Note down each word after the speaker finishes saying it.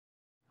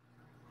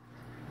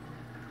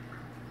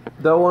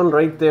The one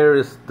right there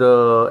is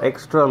the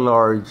extra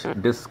large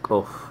disc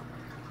of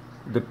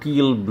the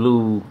teal,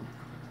 blue,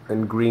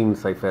 and green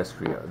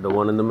cyphastrea, the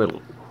one in the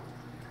middle.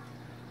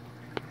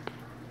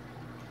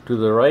 To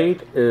the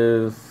right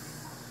is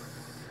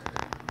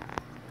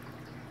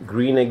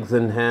green eggs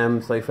and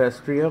ham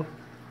cyphastrea,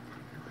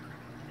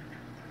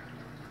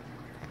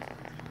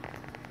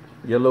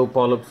 yellow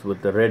polyps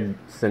with the red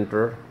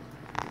center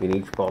in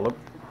each polyp,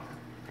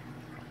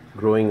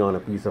 growing on a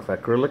piece of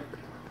acrylic.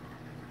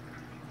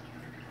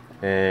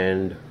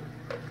 And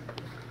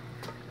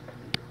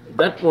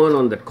that one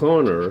on the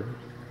corner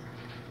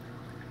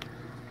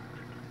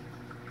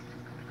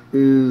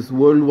is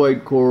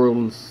Worldwide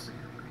Coral's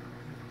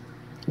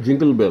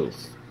Jingle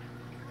Bells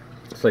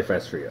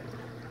cyphastrea.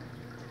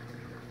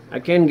 I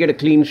can't get a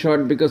clean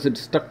shot because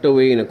it's tucked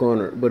away in a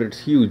corner, but it's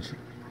huge.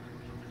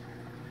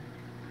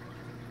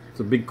 It's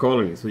a big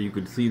colony, so you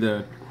could see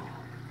that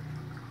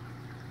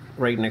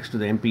right next to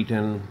the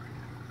MP10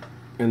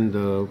 and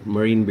the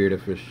marine betta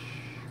fish,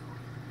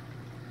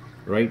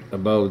 right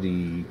above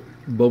the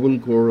bubble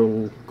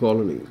coral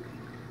colony.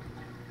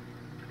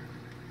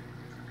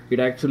 It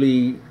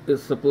actually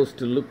is supposed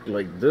to look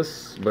like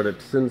this,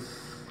 but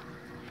since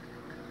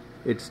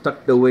it's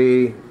tucked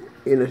away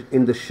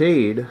in the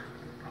shade,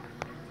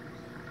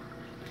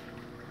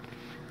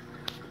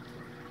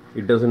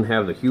 it doesn't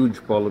have the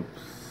huge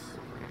polyps